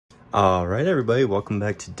All right, everybody, welcome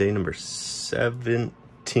back to day number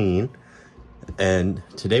 17. And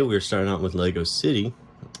today we're starting out with Lego City.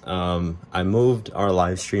 I moved our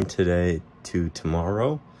live stream today to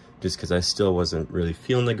tomorrow just because I still wasn't really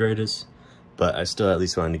feeling the greatest, but I still at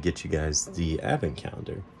least wanted to get you guys the advent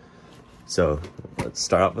calendar. So let's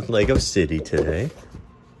start out with Lego City today.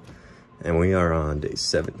 And we are on day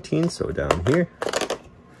 17, so down here.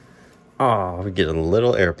 Oh, we get a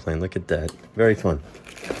little airplane, look at that, very fun.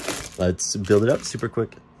 Let's build it up super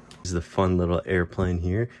quick. This is the fun little airplane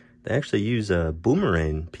here. They actually use a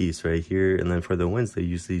boomerang piece right here, and then for the wings they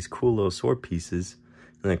use these cool little sword pieces,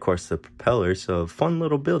 and then of course the propeller. So fun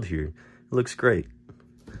little build here. It looks great.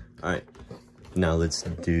 All right, now let's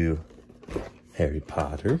do Harry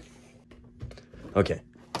Potter. Okay,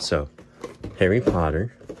 so Harry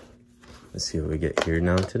Potter. Let's see what we get here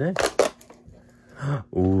now today.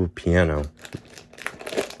 Ooh, piano.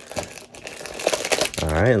 All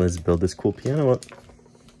right, let's build this cool piano up.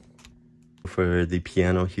 For the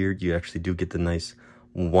piano here, you actually do get the nice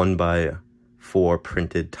 1x4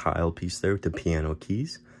 printed tile piece there with the piano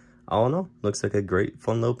keys. All in all, looks like a great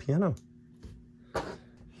fun little piano. All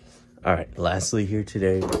right, lastly here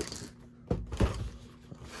today,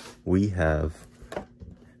 we have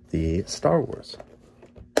the Star Wars.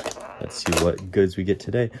 Let's see what goods we get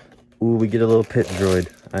today. Ooh, we get a little pit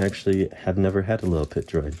droid. I actually have never had a little pit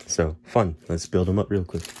droid, so fun. Let's build them up real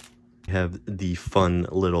quick. We have the fun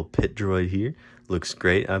little pit droid here. Looks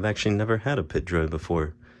great. I've actually never had a pit droid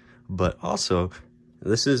before, but also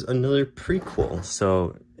this is another prequel.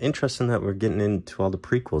 So interesting that we're getting into all the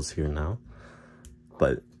prequels here now.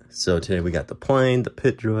 But so today we got the plane, the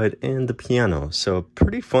pit droid, and the piano. So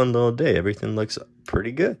pretty fun little day. Everything looks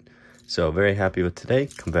pretty good. So very happy with today.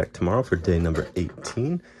 Come back tomorrow for day number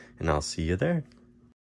 18. And I'll see you there.